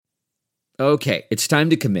Okay, it's time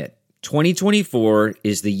to commit. 2024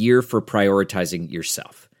 is the year for prioritizing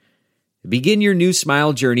yourself. Begin your new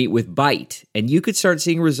smile journey with Byte, and you could start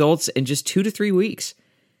seeing results in just 2 to 3 weeks.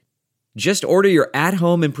 Just order your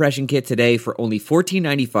at-home impression kit today for only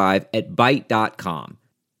 $14.95 at Byte.com.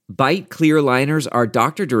 Byte clear liners are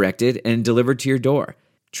doctor-directed and delivered to your door.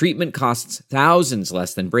 Treatment costs thousands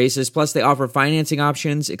less than braces, plus they offer financing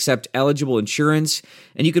options, accept eligible insurance,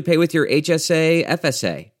 and you could pay with your HSA,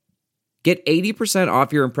 FSA. Get 80%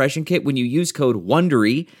 off your impression kit when you use code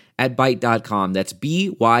WONDERY at Byte.com. That's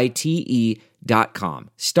BYTE.com.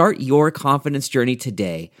 Start your confidence journey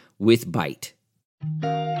today with Byte.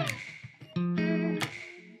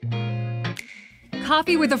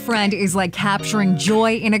 Coffee with a friend is like capturing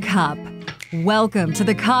joy in a cup. Welcome to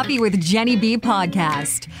the Coffee with Jenny B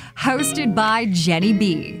podcast, hosted by Jenny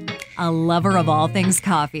B, a lover of all things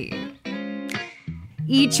coffee.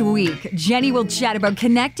 Each week, Jenny will chat about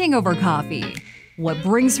connecting over coffee, what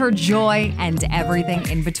brings her joy, and everything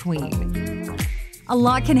in between. A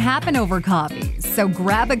lot can happen over coffee, so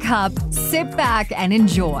grab a cup, sit back, and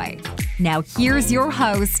enjoy. Now here's your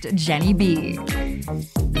host, Jenny B.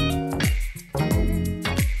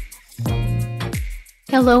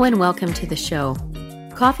 Hello and welcome to the show.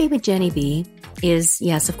 Coffee with Jenny B is,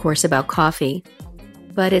 yes, of course, about coffee,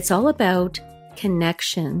 but it's all about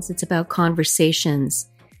connections. It's about conversations.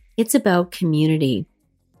 It's about community.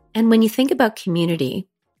 And when you think about community,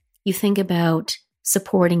 you think about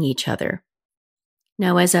supporting each other.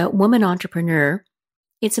 Now, as a woman entrepreneur,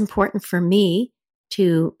 it's important for me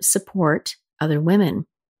to support other women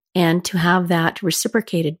and to have that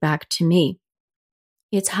reciprocated back to me.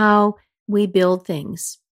 It's how we build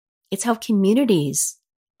things. It's how communities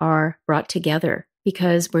are brought together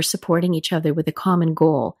because we're supporting each other with a common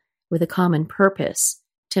goal, with a common purpose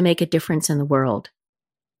to make a difference in the world.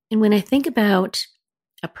 And when I think about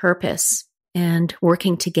a purpose and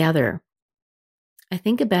working together, I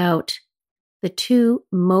think about the two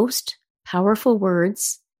most powerful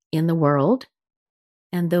words in the world,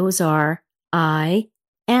 and those are I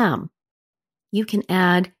am. You can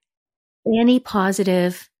add any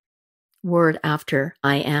positive word after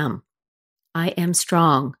I am. I am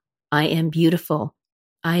strong. I am beautiful.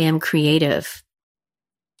 I am creative.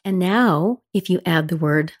 And now, if you add the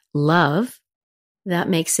word love, that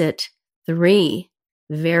makes it 3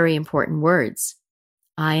 very important words.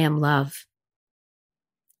 I am love.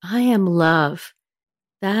 I am love.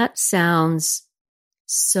 That sounds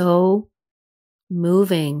so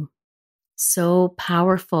moving, so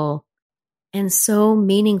powerful, and so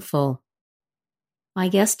meaningful. My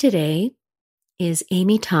guest today is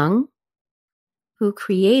Amy Tung, who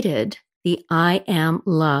created the I Am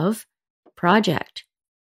Love project.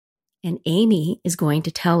 And Amy is going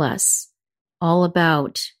to tell us all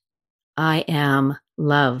about I Am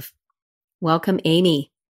Love. Welcome,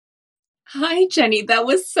 Amy. Hi, Jenny. That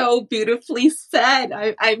was so beautifully said.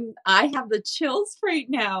 I have the chills right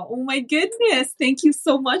now. Oh my goodness. Thank you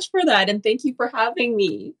so much for that. And thank you for having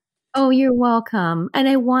me. Oh, you're welcome. And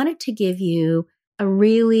I wanted to give you a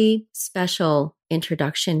really special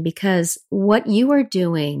introduction because what you are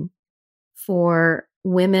doing for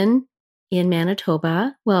women in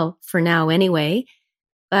Manitoba, well, for now anyway,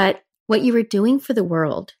 but what you were doing for the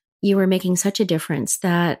world, you were making such a difference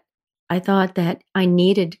that I thought that I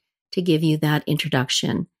needed to give you that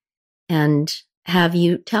introduction and have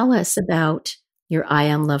you tell us about your I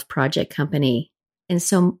Am Love project company. And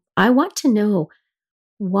so I want to know,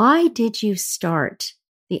 why did you start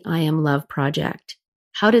the I Am Love project?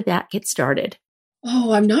 How did that get started?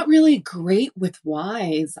 Oh, I'm not really great with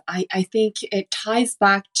whys. I think it ties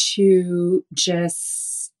back to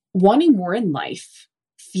just wanting more in life,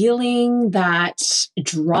 feeling that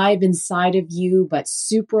drive inside of you, but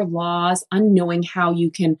super lost, unknowing how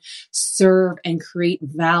you can serve and create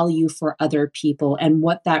value for other people and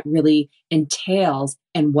what that really entails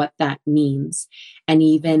and what that means, and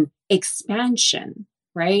even expansion,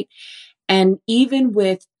 right? And even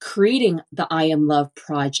with creating the I Am Love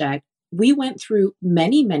project, we went through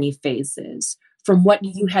many, many phases from what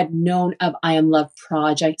you had known of I Am Love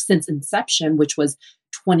project since inception, which was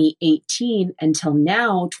 2018 until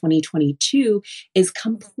now, 2022 is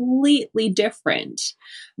completely different.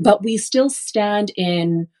 But we still stand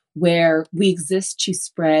in where we exist to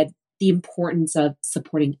spread the importance of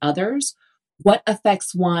supporting others. What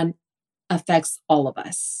affects one affects all of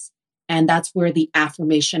us. And that's where the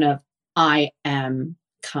affirmation of I am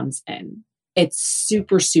comes in. It's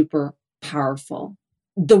super, super powerful.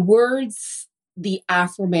 The words, the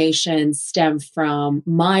affirmations stem from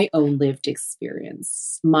my own lived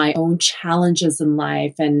experience, my own challenges in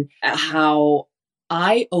life, and how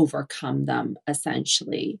I overcome them,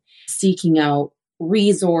 essentially, seeking out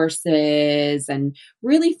resources and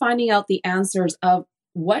really finding out the answers of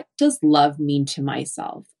what does love mean to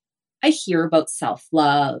myself. I hear about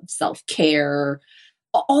self-love, self-care,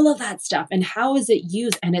 all of that stuff. And how is it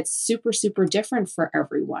used? And it's super, super different for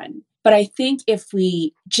everyone. But I think if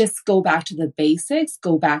we just go back to the basics,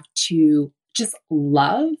 go back to just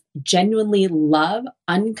love, genuinely love,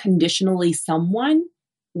 unconditionally someone,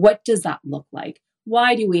 what does that look like?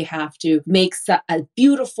 Why do we have to make a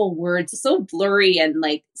beautiful words so blurry and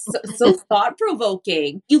like so thought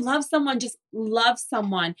provoking? You love someone, just love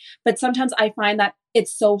someone. But sometimes I find that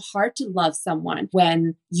it's so hard to love someone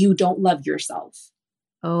when you don't love yourself.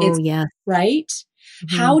 Oh, yeah. Right?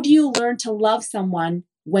 Mm-hmm. How do you learn to love someone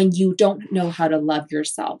when you don't know how to love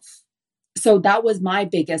yourself? So that was my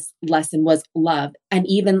biggest lesson, was love. And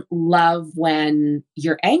even love when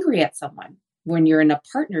you're angry at someone, when you're in a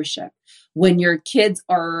partnership, when your kids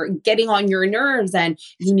are getting on your nerves and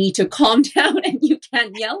you need to calm down and you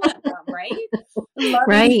can't yell at them,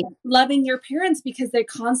 right? Loving your parents because they're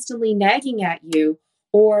constantly nagging at you,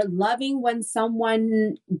 or loving when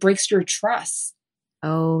someone breaks your trust.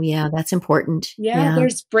 Oh, yeah, that's important. Yeah,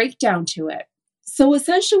 there's breakdown to it. So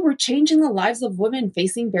essentially, we're changing the lives of women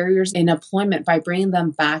facing barriers in employment by bringing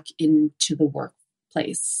them back into the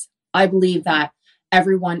workplace. I believe that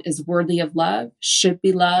everyone is worthy of love, should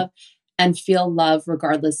be loved, and feel love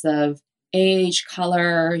regardless of age,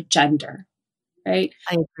 color, gender, right?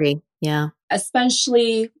 I agree. Yeah.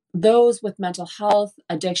 Especially those with mental health,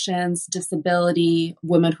 addictions, disability,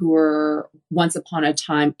 women who were once upon a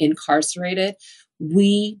time incarcerated.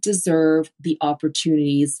 We deserve the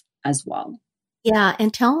opportunities as well. Yeah.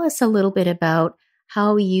 And tell us a little bit about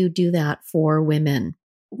how you do that for women.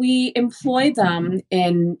 We employ them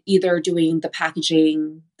in either doing the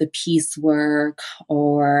packaging, the piecework,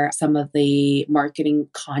 or some of the marketing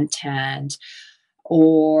content,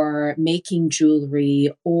 or making jewelry,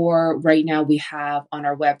 or right now we have on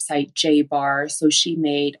our website J Bar. So she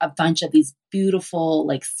made a bunch of these beautiful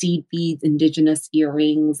like seed beads, indigenous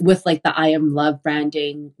earrings with like the I Am Love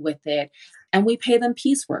branding with it. And we pay them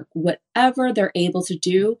piecework, whatever they're able to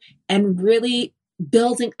do, and really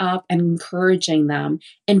building up and encouraging them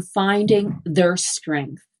and finding their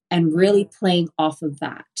strength and really playing off of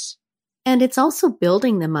that. And it's also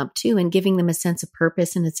building them up too and giving them a sense of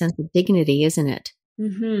purpose and a sense of dignity, isn't it?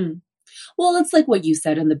 Mm-hmm. Well, it's like what you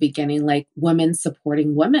said in the beginning, like women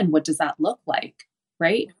supporting women. What does that look like?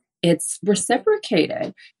 Right? It's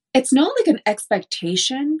reciprocated. It's not like an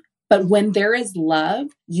expectation, but when there is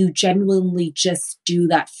love, you genuinely just do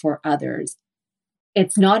that for others.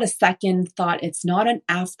 It's not a second thought. It's not an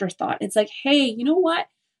afterthought. It's like, hey, you know what?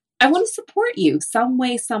 I want to support you some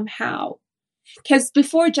way, somehow. Because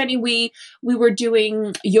before, Jenny, we were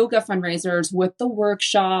doing yoga fundraisers with the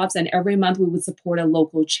workshops, and every month we would support a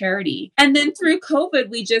local charity. And then through COVID,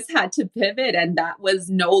 we just had to pivot, and that was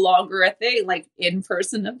no longer a thing. Like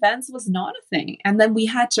in-person events was not a thing. And then we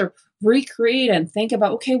had to recreate and think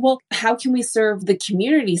about, okay, well, how can we serve the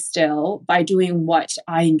community still by doing what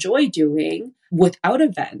I enjoy doing without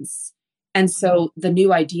events? And so the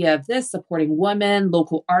new idea of this, supporting women,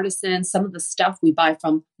 local artisans, some of the stuff we buy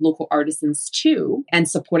from local artisans too, and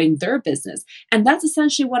supporting their business. And that's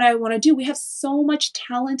essentially what I want to do. We have so much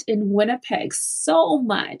talent in Winnipeg, so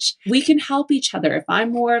much. We can help each other. If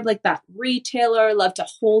I'm more like that retailer, love to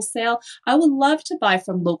wholesale, I would love to buy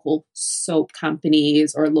from local soap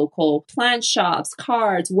companies or local plant shops,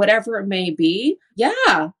 cards, whatever it may be.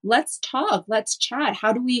 Yeah, let's talk, let's chat.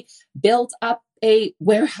 How do we build up a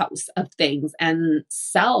warehouse of things and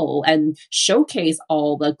sell and showcase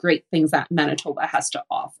all the great things that Manitoba has to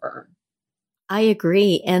offer? I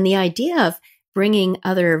agree. And the idea of bringing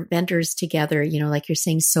other vendors together, you know, like you're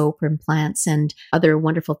saying, soap and plants and other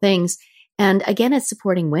wonderful things. And again, it's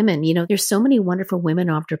supporting women. You know, there's so many wonderful women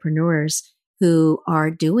entrepreneurs who are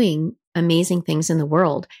doing amazing things in the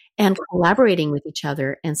world and collaborating with each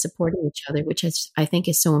other and supporting each other, which I think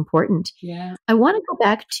is so important. Yeah. I want to go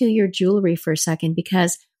back to your jewelry for a second,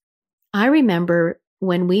 because I remember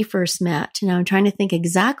when we first met. Now I'm trying to think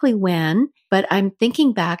exactly when, but I'm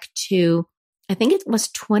thinking back to, I think it was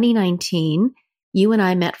 2019. You and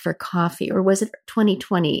I met for coffee, or was it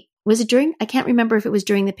 2020? Was it during, I can't remember if it was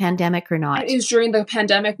during the pandemic or not. It was during the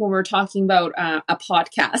pandemic when we were talking about a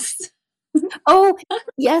podcast. Oh,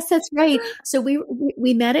 yes, that's right. So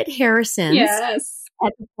we met at Harrison's. Yes.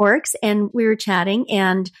 At the Forks, and we were chatting,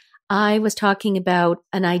 and I was talking about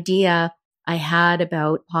an idea I had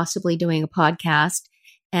about possibly doing a podcast.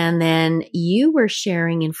 And then you were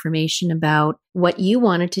sharing information about what you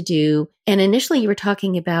wanted to do. And initially you were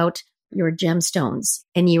talking about your gemstones,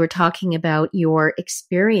 and you were talking about your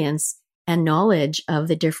experience and knowledge of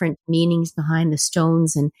the different meanings behind the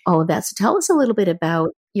stones and all of that. So tell us a little bit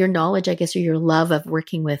about your knowledge, I guess, or your love of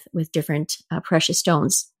working with different precious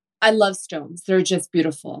stones. I love stones. They're just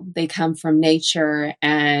beautiful. They come from nature.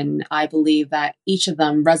 And I believe that each of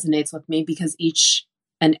them resonates with me because each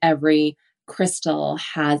and every crystal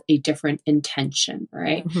has a different intention,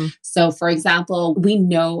 right? Mm-hmm. So, for example, we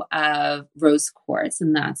know of rose quartz,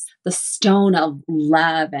 and that's the stone of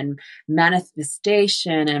love and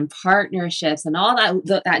manifestation and partnerships and all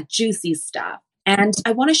that juicy stuff. And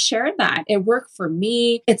I want to share that. It worked for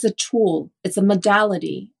me. It's a tool. It's a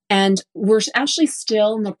modality. And we're actually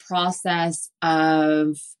still in the process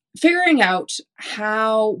of figuring out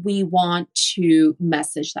how we want to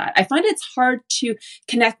message that. I find it's hard to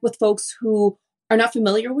connect with folks who are not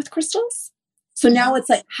familiar with crystals. So now it's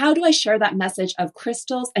like, how do I share that message of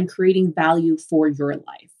crystals and creating value for your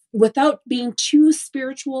life without being too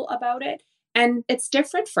spiritual about it? And it's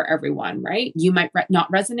different for everyone, right? You might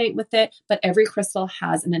not resonate with it, but every crystal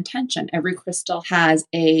has an intention. Every crystal has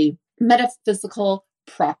a metaphysical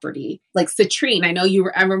property, like citrine.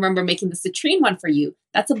 I remember making the citrine one for you.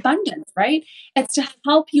 That's abundance, right? It's to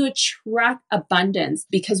help you attract abundance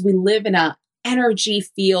because we live in an energy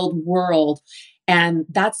field world. And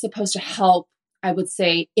that's supposed to help, I would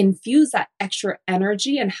say, infuse that extra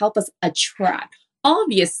energy and help us attract.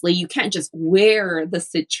 Obviously, you can't just wear the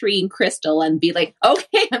citrine crystal and be like,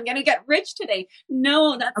 okay, I'm going to get rich today.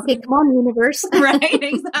 No, that's okay. Come on, universe. Right,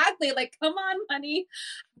 exactly. Like, come on, honey.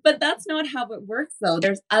 But that's not how it works, though.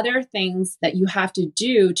 There's other things that you have to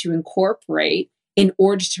do to incorporate in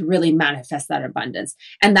order to really manifest that abundance.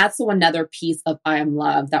 And that's another piece of I Am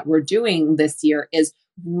Love that we're doing this year is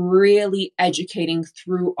really educating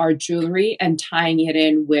through our jewelry and tying it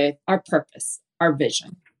in with our purpose, our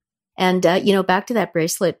vision. And, back to that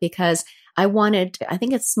bracelet, because I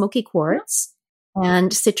think it's smoky quartz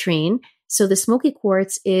and citrine. So the smoky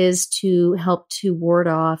quartz is to help to ward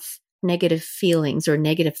off negative feelings or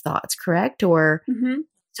negative thoughts, correct? Or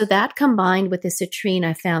so that combined with the citrine,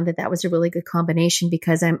 I found that was a really good combination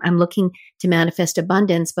because I'm looking to manifest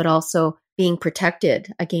abundance, but also being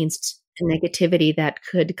protected against the negativity that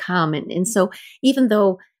could come. And so even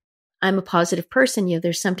though I'm a positive person,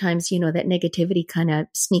 there's sometimes, that negativity kind of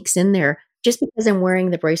sneaks in there. Just because I'm wearing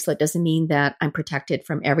the bracelet doesn't mean that I'm protected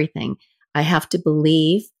from everything. I have to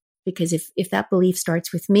believe, because if that belief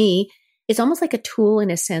starts with me, it's almost like a tool in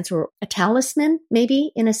a sense, or a talisman,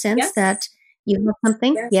 maybe in a sense that you have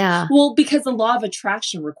something. Yes. Yeah. Well, because the law of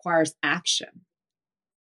attraction requires action.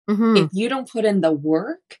 Mm-hmm. If you don't put in the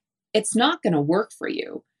work, it's not going to work for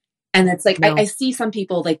you. And it's like, No. I see some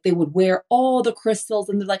people, like they would wear all the crystals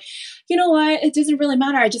and they're like, you know what? It doesn't really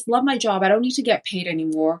matter. I just love my job. I don't need to get paid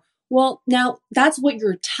anymore. Well, now that's what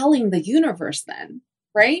you're telling the universe then,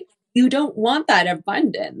 right? You don't want that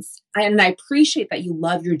abundance. And I appreciate that you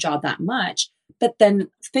love your job that much, but then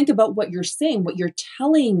think about what you're saying, what you're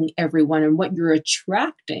telling everyone and what you're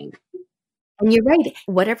attracting. And you're right.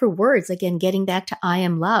 Whatever words, again, getting back to I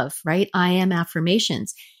am love, right? I am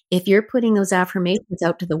affirmations. If you're putting those affirmations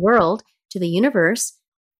out to the world, to the universe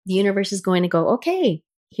is going to go, okay,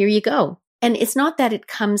 here you go. And it's not that it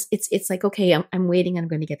comes, it's like, okay, I'm waiting, I'm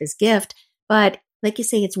going to get this gift. But like you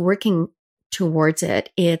say, it's working towards it.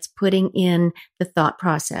 It's putting in the thought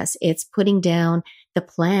process. It's putting down the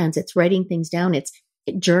plans. It's writing things down. It's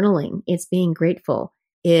journaling. It's being grateful.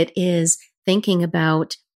 It is thinking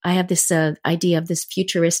about, I have this idea of this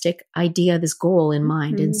futuristic idea, this goal in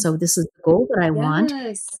mind. And so this is the goal that I want.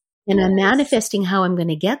 And I'm manifesting how I'm going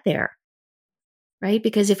to get there. Right?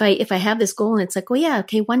 Because if I have this goal and it's like, oh yeah,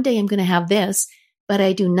 okay, one day I'm going to have this, but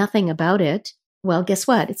I do nothing about it. Well, guess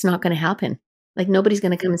what? It's not going to happen. Like nobody's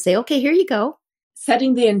going to come and say, okay, here you go.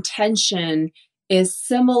 Setting the intention is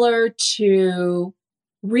similar to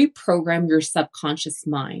reprogram your subconscious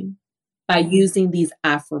mind by using these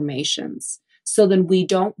affirmations. So then we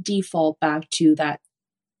don't default back to that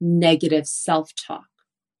negative self-talk,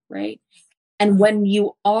 right? And when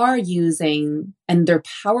you are using, and they're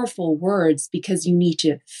powerful words because you need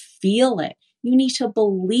to feel it, you need to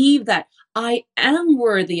believe that I am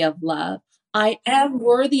worthy of love. I am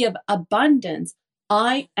worthy of abundance.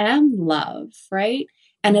 I am love, right?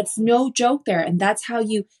 And it's no joke there. And that's how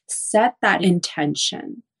you set that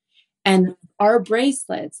intention. And our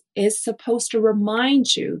bracelets is supposed to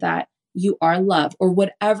remind you that you are loved, or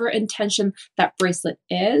whatever intention that bracelet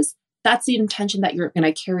is. That's the intention that you're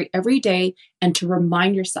going to carry every day, and to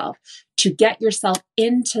remind yourself to get yourself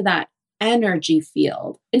into that energy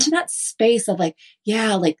field, into that space of like,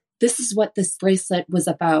 yeah, like this is what this bracelet was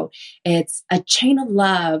about. It's a chain of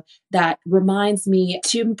love that reminds me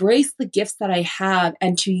to embrace the gifts that I have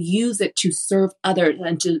and to use it to serve others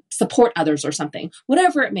and to support others or something,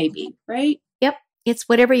 whatever it may be, right? Yep. It's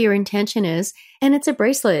whatever your intention is. And it's a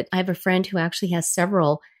bracelet. I have a friend who actually has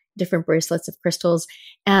several different bracelets of crystals.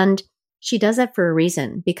 And she does that for a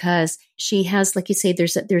reason, because she has, like you say,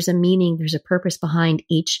 there's a meaning, there's a purpose behind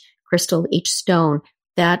each crystal, each stone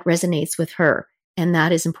that resonates with her. And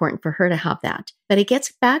that is important for her to have that. But it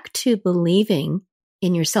gets back to believing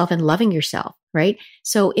in yourself and loving yourself, right?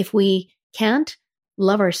 So if we can't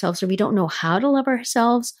love ourselves, or we don't know how to love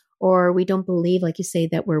ourselves, or we don't believe, like you say,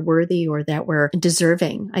 that we're worthy or that we're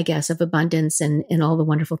deserving, I guess, of abundance and all the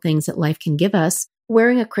wonderful things that life can give us,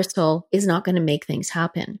 wearing a crystal is not going to make things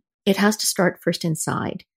happen. It has to start first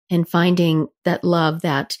inside and finding that love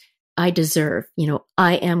that I deserve.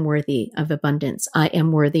 I am worthy of abundance. I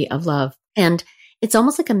am worthy of love. And it's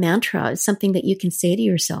almost like a mantra. It's something that you can say to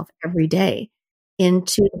yourself every day, and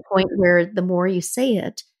to the point where the more you say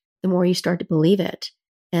it, the more you start to believe it.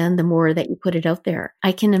 And the more that you put it out there,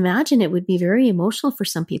 I can imagine it would be very emotional for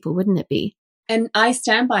some people, wouldn't it be? And I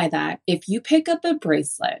stand by that. If you pick up a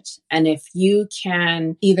bracelet and if you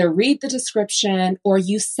can either read the description or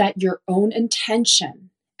you set your own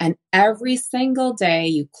intention, and every single day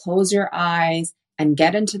you close your eyes and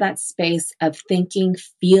get into that space of thinking,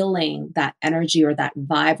 feeling that energy or that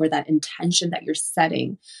vibe or that intention that you're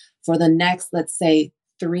setting for the next, let's say,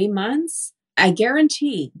 3 months, I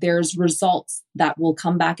guarantee there's results that will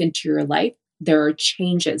come back into your life. There are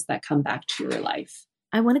changes that come back to your life.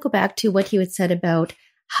 I want to go back to what you had said about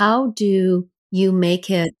how do you make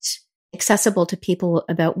it accessible to people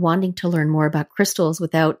about wanting to learn more about crystals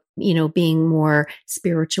without, being more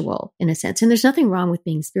spiritual in a sense. And there's nothing wrong with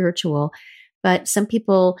being spiritual, but some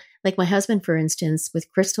people, like my husband, for instance,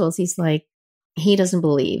 with crystals, he's like, he doesn't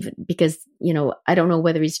believe because, I don't know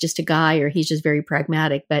whether he's just a guy or he's just very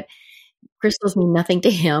pragmatic, but crystals mean nothing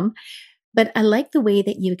to him. But I like the way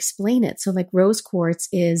that you explain it. So like rose quartz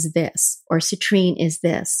is this, or citrine is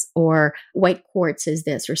this, or white quartz is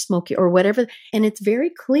this, or smoky, or whatever. And it's very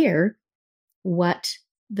clear what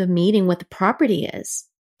the meaning, what the property is.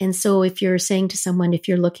 And so if you're saying to someone, if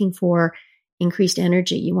you're looking for increased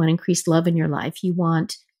energy, you want increased love in your life, you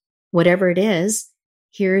want whatever it is,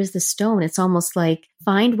 here's the stone. It's almost like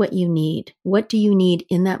find what you need. What do you need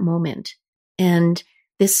in that moment? And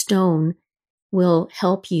this stone will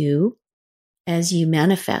help you as you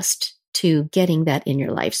manifest to getting that in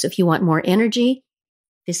your life. So if you want more energy,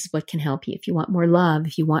 this is what can help you. If you want more love,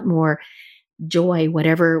 if you want more joy,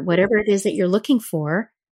 whatever it is that you're looking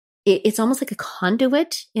for, it's almost like a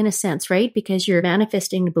conduit in a sense, right? Because you're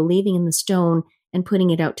manifesting, believing in the stone and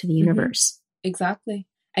putting it out to the universe. Exactly.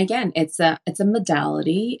 Again, it's a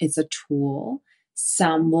modality. It's a tool.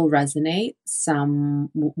 Some will resonate,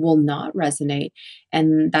 some will not resonate,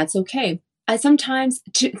 and that's okay. I sometimes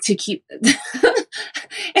to keep,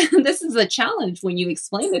 and this is a challenge when you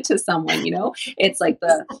explain it to someone, it's like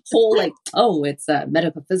the whole it's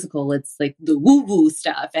metaphysical, it's like the woo-woo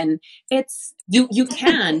stuff, and it's, you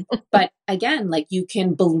can, but again, you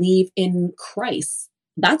can believe in Christ.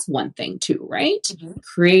 That's one thing too, right? Mm-hmm.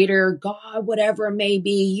 Creator, God, whatever it may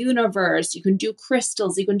be, universe, you can do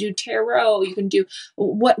crystals, you can do tarot, you can do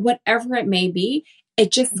whatever it may be.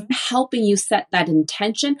 It just helping you set that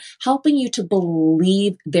intention, helping you to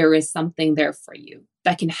believe there is something there for you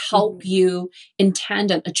that can help you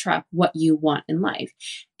intend and attract what you want in life.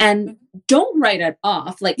 And don't write it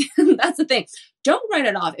off. That's the thing. Don't write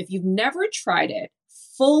it off. If you've never tried it,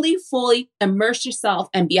 fully immerse yourself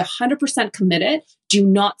and be 100% committed. Do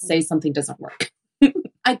not say something doesn't work.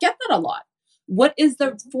 I get that a lot. What is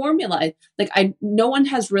the formula? No one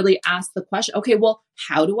has really asked the question, okay, well,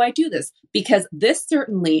 how do I do this? Because this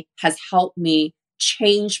certainly has helped me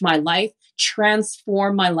change my life,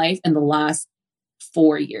 transform my life in the last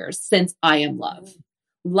 4 years since I Am Love.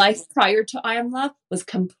 Life prior to I Am Love was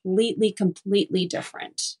completely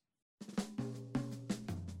different.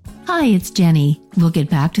 Hi, it's Jenny. We'll get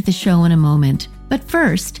back to the show in a moment. But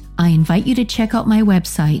first, I invite you to check out my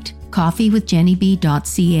website,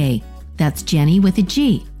 coffeewithjennyb.ca. That's Jenny with a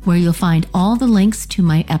G, where you'll find all the links to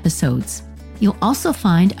my episodes. You'll also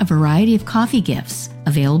find a variety of coffee gifts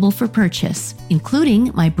available for purchase,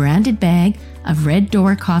 including my branded bag of Red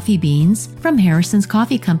Door coffee beans from Harrison's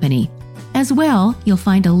Coffee Company. As well, you'll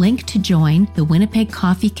find a link to join the Winnipeg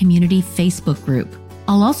Coffee Community Facebook group.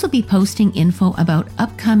 I'll also be posting info about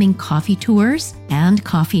upcoming coffee tours and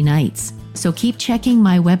coffee nights, so keep checking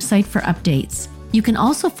my website for updates. You can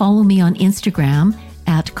also follow me on Instagram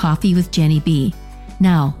at Coffee with Jenny B.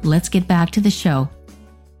 Now, let's get back to the show.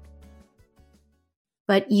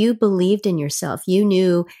 but you believed in yourself. You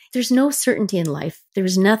knew there's no certainty in life.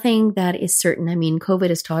 There's nothing that is certain. I mean, COVID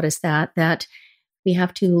has taught us that we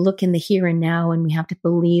have to look in the here and now, and we have to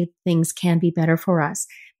believe things can be better for us.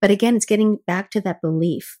 But again, it's getting back to that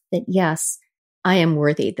belief that yes, I am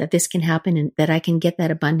worthy, that this can happen and that I can get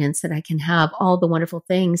that abundance, that I can have all the wonderful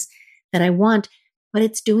things that I want. But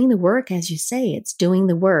it's doing the work, as you say, it's doing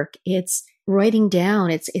the work. It's writing down,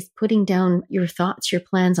 it's putting down your thoughts, your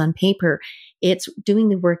plans on paper. It's doing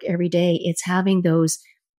the work every day. It's having those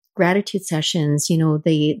gratitude sessions,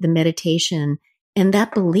 the meditation, and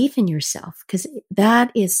that belief in yourself, because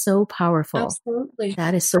that is so powerful. Absolutely.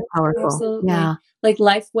 That is so powerful. Absolutely. Yeah. Like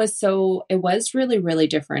life it was really, really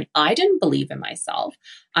different. I didn't believe in myself.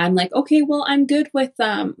 I'm like, okay, well, I'm good with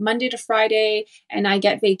Monday to Friday and I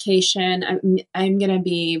get vacation. I'm going to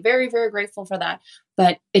be very, very grateful for that.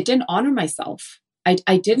 But it didn't honor myself.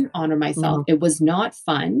 I didn't honor myself. No. It was not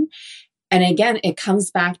fun. And again, it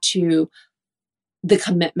comes back to the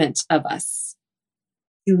commitment of us.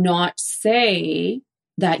 Do not say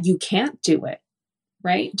that you can't do it,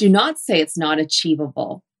 right? Do not say it's not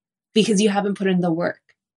achievable because you haven't put in the work.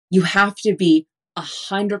 You have to be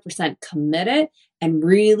 100% committed and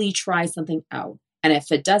really try something out. And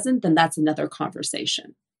if it doesn't, then that's another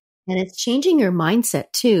conversation. And it's changing your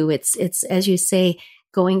mindset too. It's, as you say,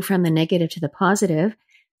 going from the negative to the positive.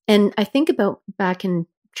 And I think about back in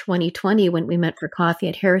 2020 when we met for coffee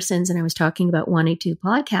at Harrison's, and I was talking about wanting to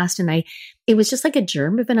podcast, and it was just like a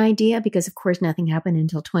germ of an idea because of course nothing happened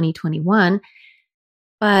until 2021.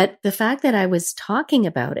 But the fact that I was talking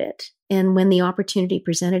about it, and when the opportunity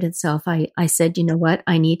presented itself, I said, you know what,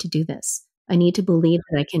 I need to do this. I need to believe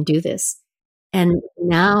that I can do this. And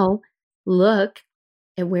now look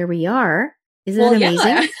at where we are. Isn't it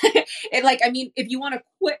amazing? Yeah. If you want to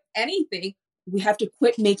quit anything, we have to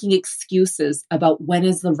quit making excuses about when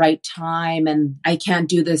is the right time and I can't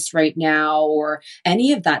do this right now or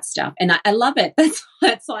any of that stuff. And I love it.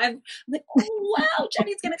 That's why I'm like, oh, wow,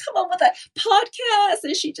 Jenny's going to come up with a podcast.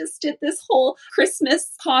 And she just did this whole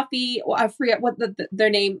Christmas coffee. I forget what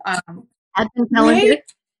their name. Advent calendar. Right?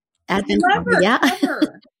 Advent Clever, yeah.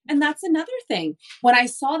 clever. And that's another thing. When I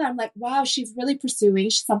saw that, I'm like, wow, she's really pursuing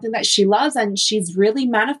something that she loves. And she's really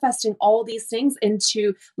manifesting all these things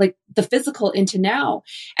into like the physical into now.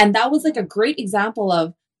 And that was like a great example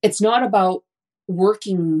of it's not about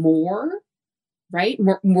working more, right?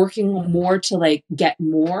 Working more to like get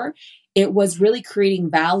more. It was really creating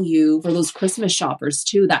value for those Christmas shoppers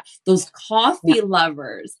too, that those coffee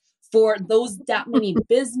lovers, for that many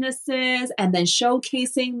businesses, and then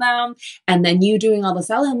showcasing them, and then you doing all the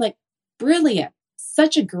selling. I'm like, brilliant.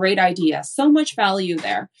 Such a great idea. So much value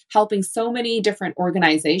there, helping so many different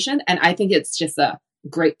organizations. And I think it's just a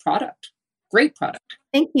great product. Great product.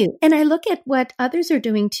 Thank you. And I look at what others are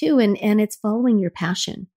doing too, and it's following your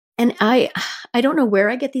passion. And I don't know where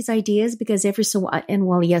I get these ideas because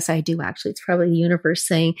yes, I do actually. It's probably the universe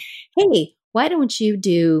saying, hey, why don't you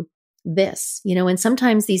do this? And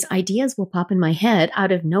sometimes these ideas will pop in my head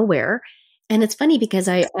out of nowhere. And it's funny because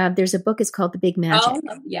there's a book, it's called The Big Magic.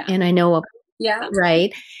 Oh, yeah. And I know, yeah,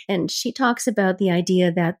 right. And she talks about the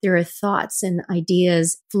idea that there are thoughts and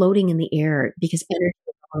ideas floating in the air because energy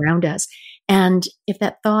is all around us. And if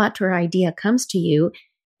that thought or idea comes to you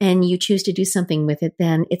and you choose to do something with it,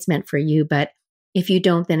 then it's meant for you. But if you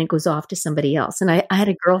don't, then it goes off to somebody else. And I had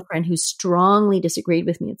a girlfriend who strongly disagreed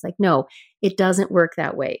with me. It's like, no, it doesn't work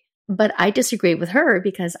that way. But I disagree with her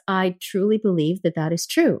because I truly believe that that is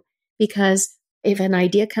true. Because if an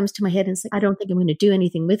idea comes to my head and it's like, I don't think I'm going to do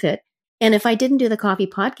anything with it. And if I didn't do the coffee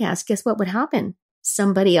podcast, guess what would happen?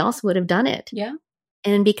 Somebody else would have done it. Yeah.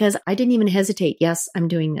 And because I didn't even hesitate, yes, I'm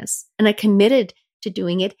doing this. And I committed to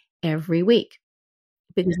doing it every week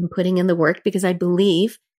because I'm putting in the work because I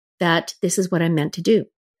believe that this is what I'm meant to do.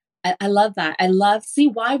 I love that.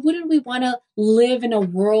 Why wouldn't we want to live in a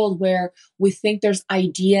world where we think there's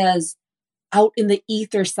ideas out in the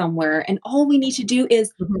ether somewhere and all we need to do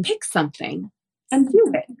is pick something and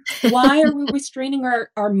do it? Why are we restraining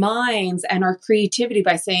our minds and our creativity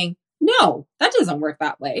by saying, no, that doesn't work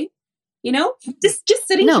that way? Just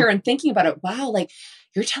sitting here and thinking about it. Wow, like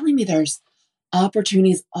you're telling me there's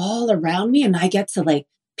opportunities all around me and I get to like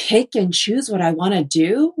pick and choose what I want to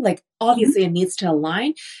do. Like obviously it needs to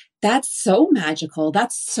align. That's so magical.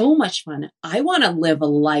 That's so much fun. I want to live a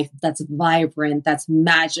life that's vibrant, that's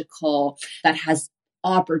magical, that has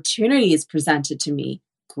opportunities presented to me.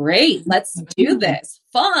 Great. Let's do this.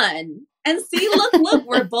 Fun. And see, look,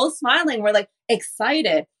 we're both smiling. We're like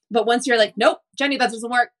excited. But once you're like, nope, Jenny, that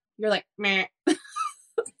doesn't work. You're like, meh.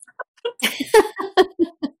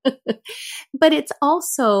 But it's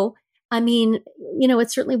also I mean,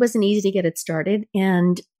 it certainly wasn't easy to get it started.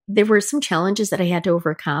 And there were some challenges that I had to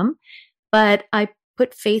overcome, but I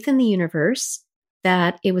put faith in the universe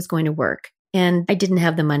that it was going to work. And I didn't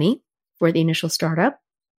have the money for the initial startup.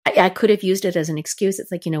 I could have used it as an excuse.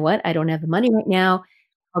 It's like, you know what? I don't have the money right now.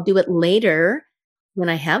 I'll do it later when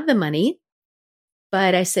I have the money.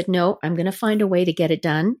 But I said, no, I'm going to find a way to get it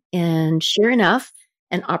done. And sure enough,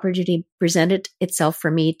 an opportunity presented itself for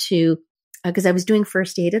me to, because I was doing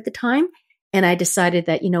first aid at the time. And I decided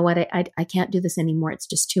that, you know what, I can't do this anymore. It's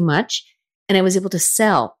just too much. And I was able to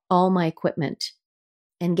sell all my equipment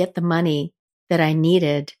and get the money that I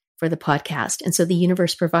needed for the podcast. And so the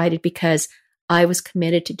universe provided because I was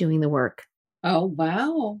committed to doing the work. Oh,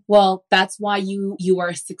 wow. Well, that's why you are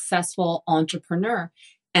a successful entrepreneur.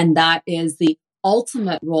 And that is the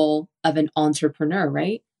ultimate role of an entrepreneur,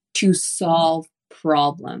 right? To solve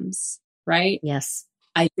problems, right? Yes.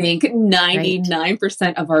 I think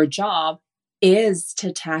 99% of our job is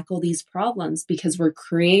to tackle these problems because we're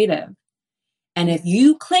creative. And if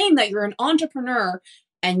you claim that you're an entrepreneur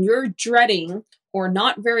and you're dreading or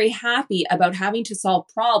not very happy about having to solve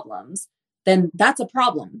problems, then that's a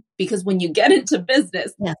problem. Because when you get into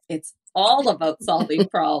business, it's all about solving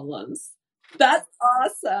problems. That's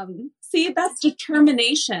awesome. See, that's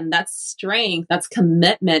determination, that's strength, that's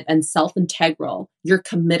commitment and self-integral. You're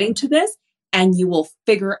committing to this and you will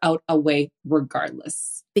figure out a way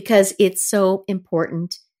regardless. Because it's so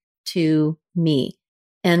important to me.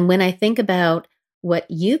 And when I think about what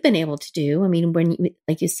you've been able to do, I mean,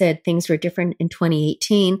 like you said, things were different in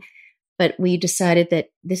 2018, but we decided that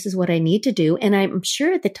this is what I need to do. And I'm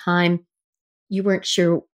sure at the time you weren't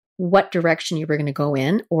sure what direction you were going to go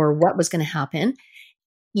in or what was going to happen.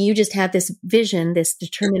 You just had this vision, this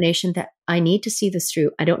determination that I need to see this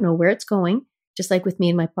through. I don't know where it's going. Just like with me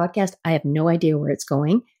and my podcast, I have no idea where it's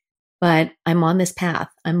going, but I'm on this path.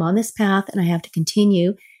 I'm on this path and I have to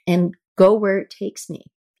continue and go where it takes me.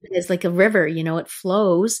 It's like a river, it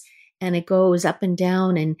flows and it goes up and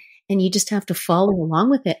down and you just have to follow along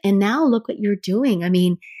with it. And now look what you're doing. I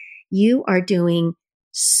mean, you are doing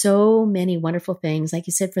so many wonderful things, like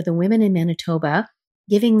you said, for the women in Manitoba,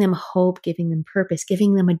 giving them hope, giving them purpose,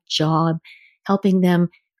 giving them a job, helping them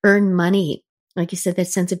earn money. Like you said, that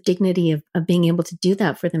sense of dignity of being able to do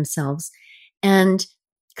that for themselves and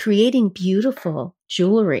creating beautiful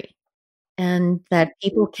jewelry and that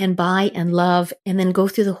people can buy and love and then go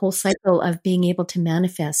through the whole cycle of being able to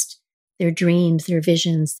manifest their dreams, their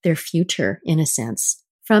visions, their future, in a sense,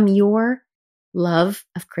 from your love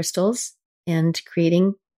of crystals and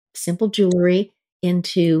creating simple jewelry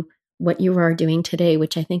into what you are doing today,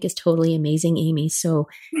 which I think is totally amazing, Amy. So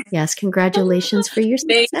yes, congratulations for your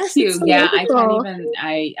success. Thank you. So yeah, wonderful. I can't even,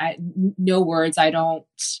 I no words. I don't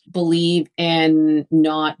believe in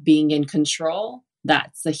not being in control.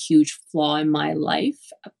 That's a huge flaw in my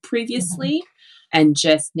life previously. And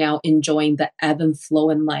just now enjoying the ebb and flow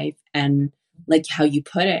in life. And like how you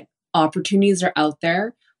put it, opportunities are out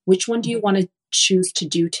there. Which one do you want to choose to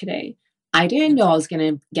do today? I didn't know I was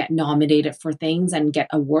going to get nominated for things and get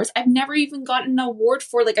awards. I've never even gotten an award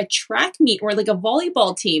for like a track meet or like a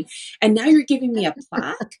volleyball team. And now you're giving me a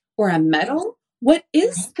plaque or a medal? What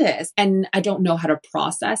is this? And I don't know how to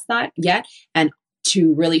process that yet. And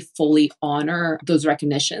to really fully honor those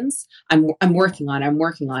recognitions, I'm working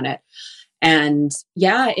on it. And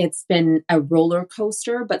yeah, it's been a roller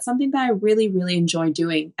coaster, but something that I really, really enjoy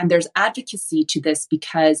doing. And there's advocacy to this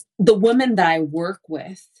because the women that I work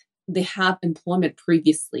with, they have employment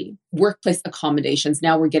previously, workplace accommodations.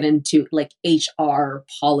 Now we're getting into like HR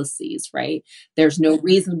policies, right? There's no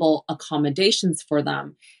reasonable accommodations for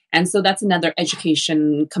them. And so that's another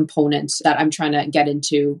education component that I'm trying to get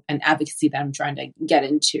into, and advocacy that I'm trying to get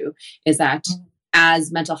into, is that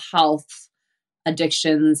as mental health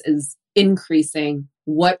addictions is increasing,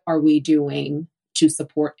 what are we doing to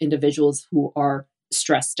support individuals who are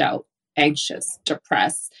stressed out, anxious,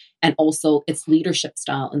 depressed, and also its leadership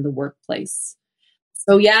style in the workplace?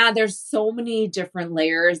 So yeah, there's so many different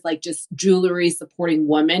layers, like just jewelry supporting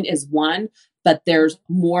women is one, but there's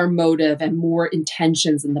more motive and more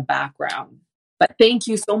intentions in the background. But thank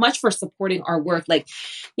you so much for supporting our work. Like,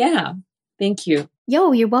 yeah, thank you.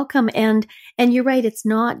 Yo, you're welcome. And you're right. It's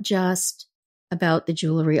not just about the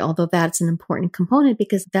jewelry, although that's an important component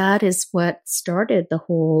because that is what started the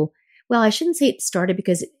whole, well, I shouldn't say it started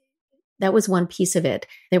because that was one piece of it.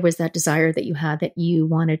 There was that desire that you had that you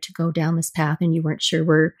wanted to go down this path and you weren't sure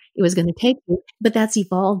where it was going to take you, but that's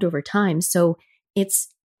evolved over time. So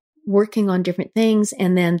it's working on different things.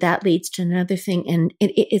 And then that leads to another thing. And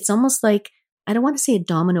it's almost like, I don't want to say a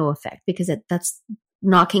domino effect because that's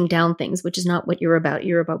knocking down things, which is not what you're about.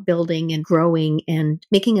 You're about building and growing and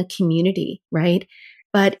making a community, right?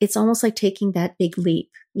 But it's almost like taking that big leap,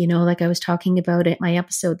 like I was talking about at my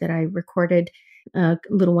episode that I recorded a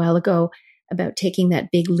little while ago about taking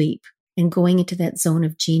that big leap and going into that zone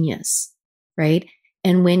of genius, right?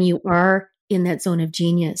 And when you are in that zone of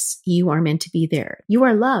genius, you are meant to be there. You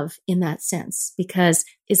are love in that sense, because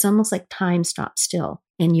it's almost like time stops still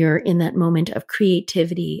and you're in that moment of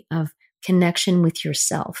creativity, of connection with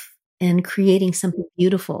yourself and creating something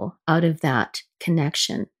beautiful out of that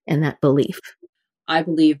connection and that belief. I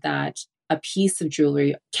believe that a piece of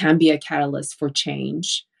jewelry can be a catalyst for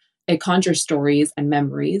change. It conjures stories and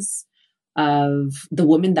memories of the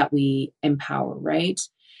women that we empower, right?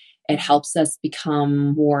 It helps us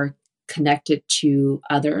become more connected to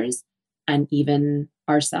others and even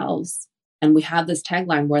ourselves. And we have this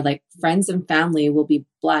tagline where like friends and family will be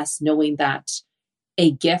blessed knowing that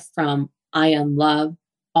a gift from I Am Love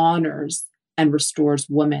honors and restores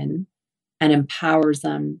women and empowers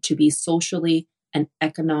them to be socially and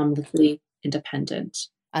economically independent.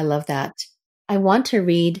 I love that. I want to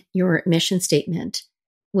read your mission statement,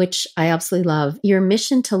 which I absolutely love. Your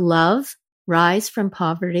mission to love, rise from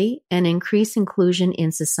poverty, and increase inclusion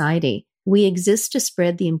in society. We exist to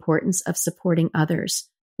spread the importance of supporting others.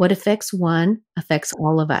 What affects one affects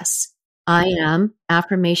all of us. I am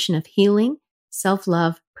affirmation of healing,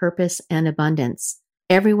 self-love, purpose, and abundance.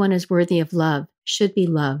 Everyone is worthy of love, should be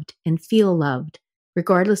loved, and feel loved,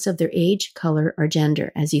 regardless of their age, color, or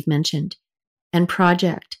gender, as you've mentioned. And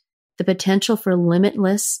project, the potential for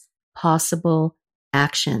limitless possible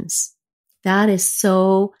actions. That is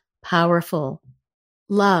so powerful.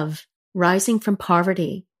 Love, rising from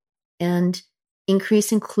poverty, and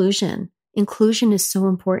increase inclusion. Inclusion is so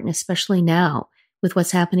important, especially now with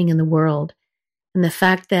what's happening in the world. And the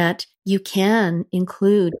fact that you can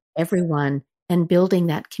include everyone and building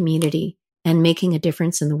that community and making a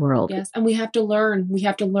difference in the world. Yes. And we have to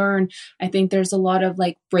learn. I think there's a lot of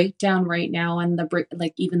like breakdown right now and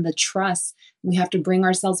even the trust. We have to bring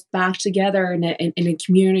ourselves back together in a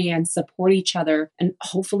community and support each other. And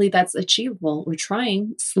hopefully that's achievable. We're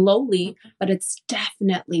trying slowly, but it's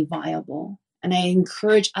definitely viable. And I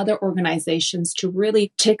encourage other organizations to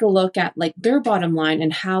really take a look at like their bottom line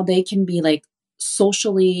and how they can be like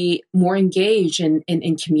socially more engaged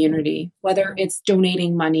in community, whether it's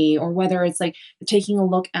donating money or whether it's like taking a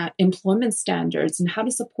look at employment standards and how to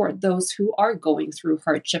support those who are going through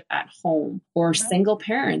hardship at home or single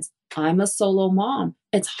parents. I'm a solo mom.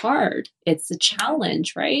 It's hard. It's a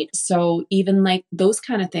challenge, right? So even like those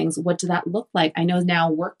kind of things, what does that look like? I know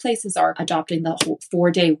now workplaces are adopting the whole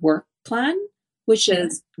 4-day work plan, which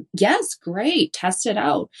is, yes, great. Test it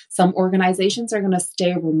out. Some organizations are going to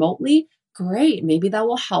stay remotely. Great. Maybe that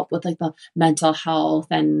will help with like the mental health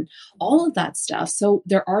and all of that stuff. So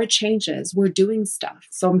there are changes. We're doing stuff.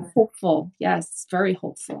 So I'm hopeful. Yes, very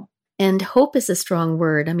hopeful. And hope is a strong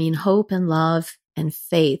word. I mean, hope and love and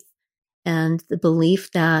faith and the belief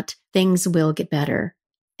that things will get better.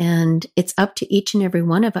 And it's up to each and every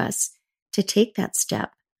one of us to take that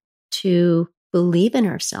step, to believe in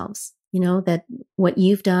ourselves, that what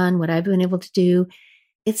you've done, what I've been able to do,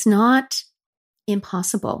 it's not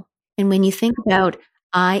impossible. And when you think about,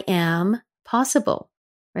 I am possible,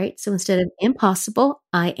 right? So instead of impossible,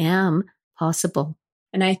 I am possible.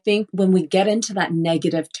 And I think when we get into that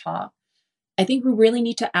negative talk, I think we really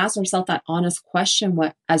need to ask ourselves that honest question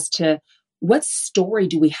as to what story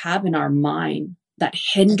do we have in our mind that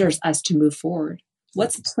hinders us to move forward?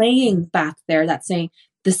 What's playing back there that's saying,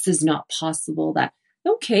 this is not possible, that,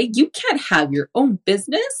 okay, you can't have your own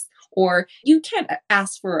business, or you can't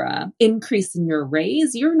ask for an increase in your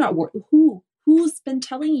raise. You're not who's been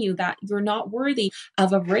telling you that you're not worthy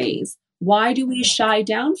of a raise? Why do we shy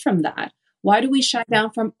down from that? Why do we shy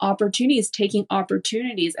down from opportunities, taking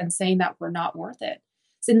opportunities and saying that we're not worth it?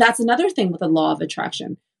 So that's another thing with the law of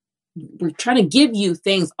attraction. We're trying to give you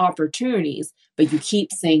things, opportunities, but you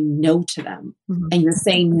keep saying no to them. Mm-hmm. And you're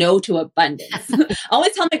saying no to abundance. I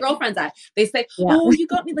always tell my girlfriends that. They say, oh, you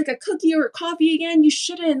got me like a cookie or a coffee again. You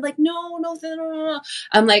shouldn't. Like, no.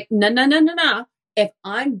 I'm like, no. If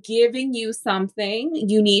I'm giving you something,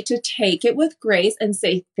 you need to take it with grace and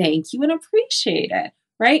say thank you and appreciate it,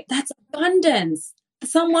 right? That's abundance.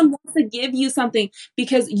 Someone wants to give you something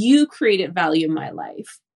because you created value in my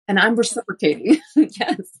life. And I'm reciprocating.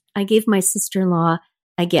 Yes. I gave my sister-in-law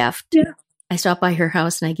a gift. Yeah. I stopped by her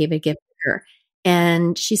house and I gave a gift to her.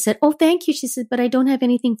 And she said, oh, thank you. She said, but I don't have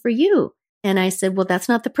anything for you. And I said, well, that's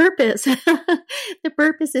not the purpose. The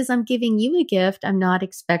purpose is I'm giving you a gift. I'm not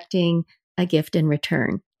expecting a gift in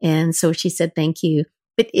return. And so she said, thank you.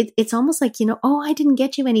 But it's almost like, oh, I didn't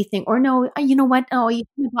get you anything. Or no, you know what? Oh, you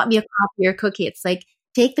bought me a coffee or a cookie. It's like,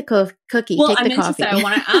 take the cookie, Well, take I'm the coffee. interested. I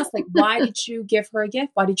want to ask, like, why did you give her a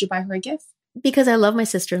gift? Why did you buy her a gift? Because I love my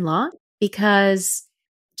sister-in-law, because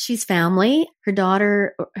she's family. Her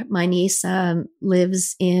daughter, my niece,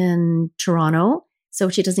 lives in Toronto, so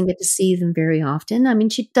she doesn't get to see them very often. I mean,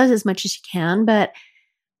 she does as much as she can, but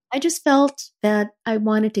I just felt that I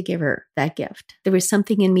wanted to give her that gift. There was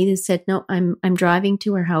something in me that said, no, I'm driving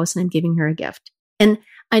to her house and I'm giving her a gift. And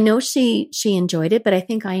I know she enjoyed it, but I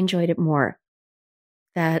think I enjoyed it more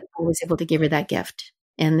that I was able to give her that gift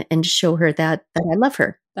and show her that I love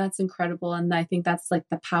her. That's incredible. And I think that's like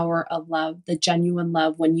the power of love, the genuine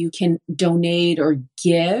love, when you can donate or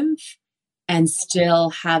give and still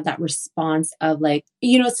have that response of like,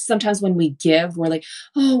 sometimes when we give, we're like,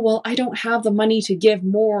 oh, well, I don't have the money to give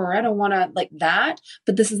more, or I don't want to like that.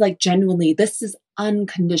 But this is like genuinely, this is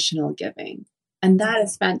unconditional giving. And that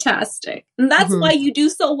is fantastic. And that's why you do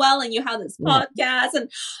so well and you have this podcast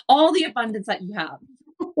and all the abundance that you have.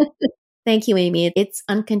 Thank you, Amy. It's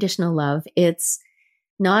unconditional love. It's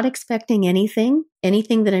not expecting anything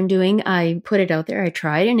that I'm doing. I put it out there. I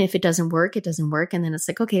tried. And if it doesn't work, it doesn't work. And then it's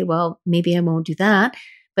like, okay, well, maybe I won't do that,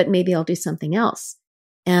 but maybe I'll do something else.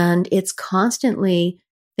 And it's constantly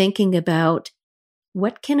thinking about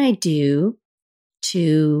what can I do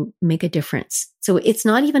to make a difference? So it's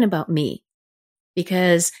not even about me,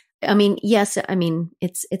 because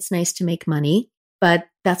it's nice to make money, but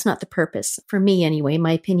that's not the purpose for me anyway.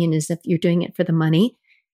 My opinion is if you're doing it for the money,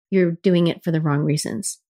 you're doing it for the wrong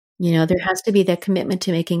reasons. There has to be that commitment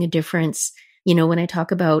to making a difference. When I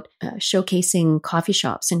talk about showcasing coffee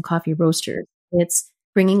shops and coffee roasters, it's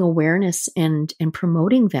bringing awareness and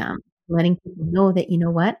promoting them, letting people know that,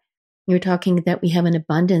 what, you're talking that we have an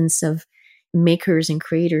abundance of makers and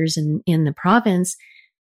creators in the province,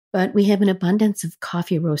 but we have an abundance of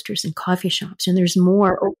coffee roasters and coffee shops, and there's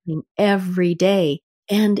more opening every day.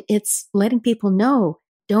 And it's letting people know,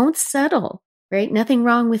 don't settle. Right? Nothing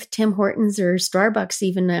wrong with Tim Hortons or Starbucks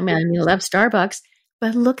even. I love Starbucks,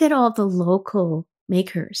 but look at all the local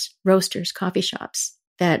makers, roasters, coffee shops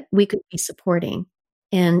that we could be supporting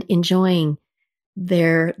and enjoying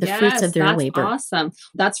the fruits of their labor. Awesome.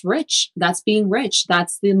 That's rich. That's being rich.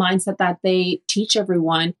 That's the mindset that they teach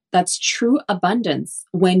everyone. That's true abundance.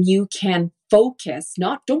 When you can focus,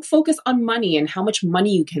 don't focus on money and how much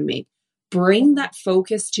money you can make. Bring that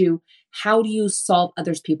focus to how do you solve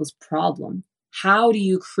other people's problem? How do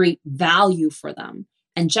you create value for them?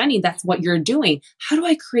 And Jenny, that's what you're doing. How do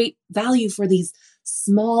I create value for these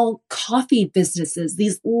small coffee businesses,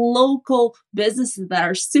 these local businesses that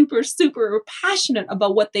are super, super passionate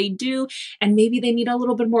about what they do? And maybe they need a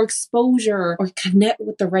little bit more exposure or connect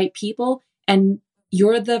with the right people. And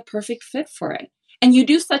you're the perfect fit for it. And you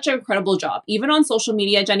do such an incredible job. Even on social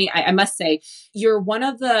media, Jenny, I must say, you're one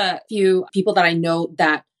of the few people that I know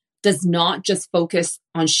that does not just focus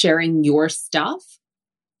on sharing your stuff.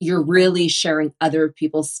 You're really sharing other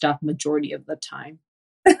people's stuff majority of the time.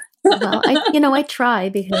 Well, I try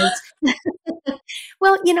because,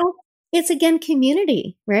 well, it's again,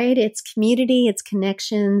 community, right? It's community, it's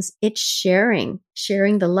connections, it's sharing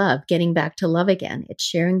the love, getting back to love again. It's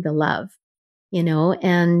sharing the love,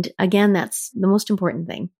 and again, that's the most important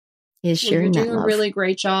thing. Is sharing that love. You're doing a really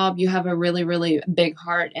great job. You have a really, really big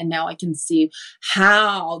heart. And now I can see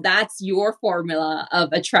how that's your formula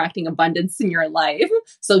of attracting abundance in your life.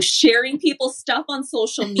 So sharing people's stuff on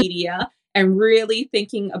social media and really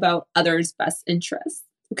thinking about others' best interests.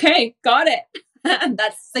 Okay, got it.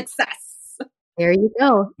 That's success. There you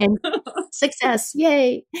go. And success.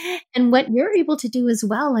 Yay. And what you're able to do as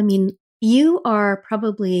well. You are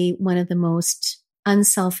probably one of the most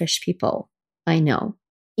unselfish people I know.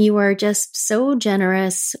 You are just so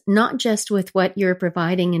generous, not just with what you're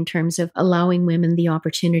providing in terms of allowing women the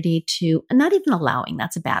opportunity to, not even allowing,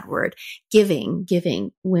 that's a bad word,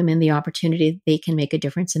 giving women the opportunity that they can make a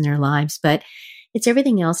difference in their lives. But it's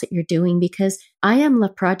everything else that you're doing, because I Am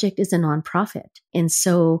Love Project is a nonprofit. And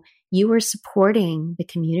so you are supporting the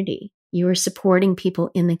community. You are supporting people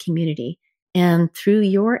in the community. And through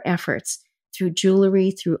your efforts, through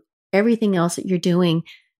jewelry, through everything else that you're doing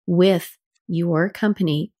with your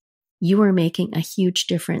company, you are making a huge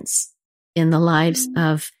difference in the lives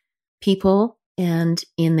of people and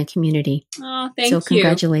in the community. Oh, thank you. So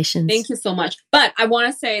congratulations. Thank you so much. But I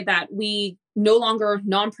want to say that we no longer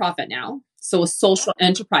nonprofit now. So a social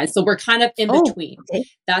enterprise. So we're kind of in between. Okay.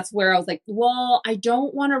 That's where I was like, well, I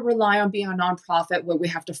don't want to rely on being a nonprofit where we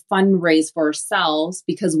have to fundraise for ourselves,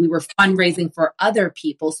 because we were fundraising for other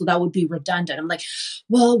people. So that would be redundant. I'm like,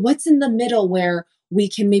 well, what's in the middle where we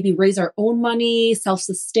can maybe raise our own money,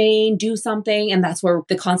 self-sustain, do something. And that's where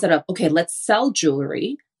the concept of, okay, let's sell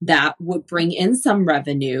jewelry that would bring in some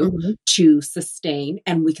revenue to sustain,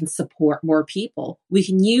 and we can support more people. We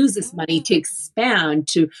can use this money to expand,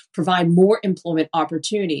 to provide more employment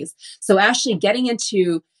opportunities. So actually getting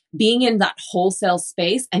into being in that wholesale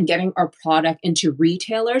space and getting our product into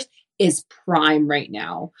retailers is prime right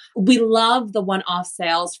now. We love the one-off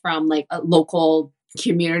sales from like a local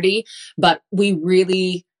community, but we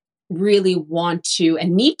really want to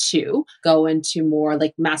and need to go into more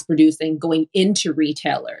like mass producing, going into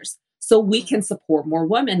retailers so we can support more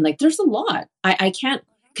women. Like there's a lot. I can't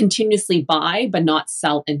continuously buy but not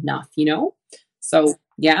sell enough, So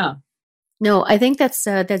yeah. No, I think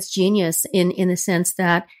that's genius in the sense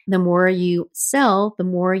that the more you sell, the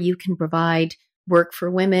more you can provide work for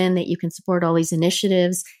women, that you can support all these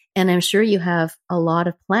initiatives. And I'm sure you have a lot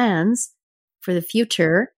of plans for the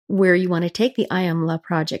future where you want to take the I Am Love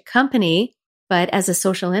Project company, but as a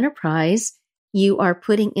social enterprise, you are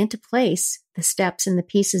putting into place the steps and the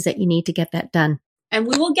pieces that you need to get that done. And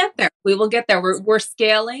we will get there. We're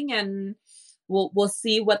scaling, and we'll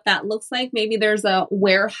see what that looks like. Maybe there's a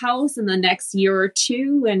warehouse in the next year or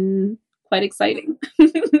two, and quite exciting.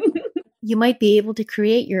 You might be able to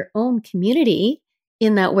create your own community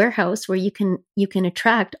in that warehouse where you can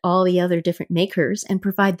attract all the other different makers and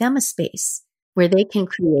provide them a space where they can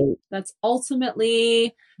create. That's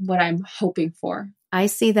ultimately what I'm hoping for. I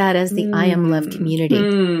see that as the I Am Love community.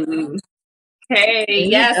 Hey,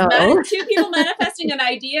 yes, two people manifesting an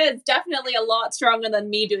idea is definitely a lot stronger than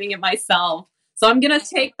me doing it myself. So I'm going to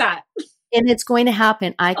take that. And it's going to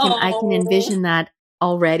happen. I can envision that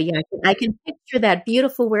already. I can picture that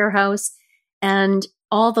beautiful warehouse and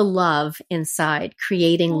all the love inside,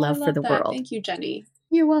 creating love for the world. Thank you, Jenny.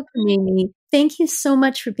 You're welcome, Amy. Thank you so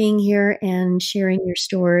much for being here and sharing your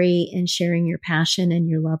story and sharing your passion and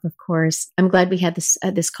your love, of course. I'm glad we had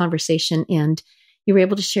this conversation and you were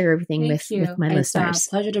able to share everything with my listeners. It's a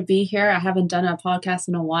pleasure to be here. I haven't done a podcast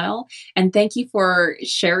in a while. And thank you for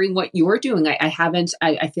sharing what you're doing. I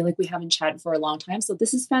feel like we haven't chatted for a long time. So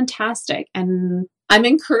this is fantastic. And I'm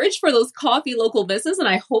encouraged for those coffee local business, and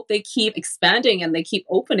I hope they keep expanding and they keep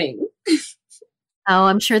opening. Oh,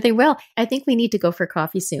 I'm sure they will. I think we need to go for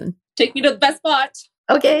coffee soon. Take me to the best spot.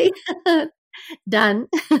 Okay. Done.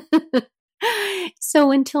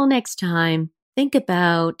 So until next time, think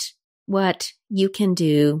about what you can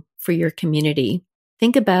do for your community.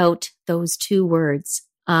 Think about those two words,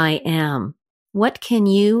 I am. What can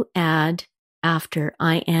you add after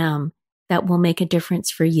I am that will make a difference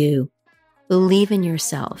for you? Believe in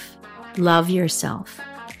yourself. Love yourself.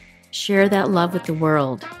 Share that love with the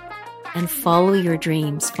world. And follow your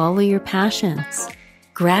dreams, follow your passions.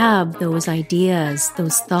 Grab those ideas,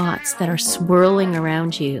 those thoughts that are swirling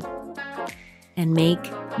around you, and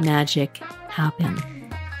make magic happen.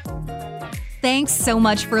 Thanks so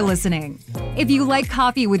much for listening. If you like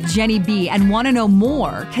Coffee with Jenny B and want to know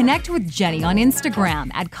more, connect with Jenny on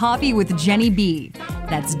Instagram at Coffee with Jenny B.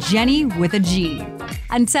 That's Jenny with a G.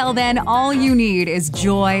 Until then, all you need is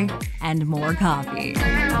joy and more coffee.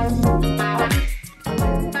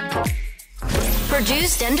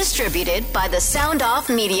 Produced and distributed by the Sound Off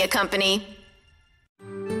Media Company.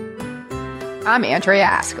 I'm Andrea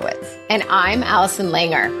Askowitz. And I'm Allison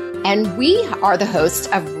Langer. And we are the hosts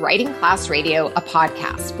of Writing Class Radio, a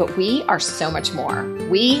podcast, but we are so much more.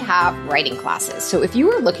 We have writing classes. So if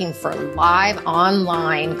you are looking for live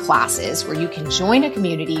online classes where you can join a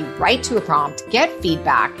community, write to a prompt, get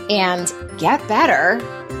feedback, and get better,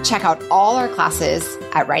 check out all our classes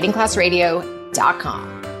at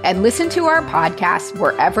writingclassradio.com. And listen to our podcast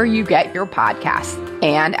wherever you get your podcasts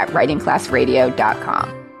and at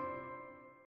writingclassradio.com.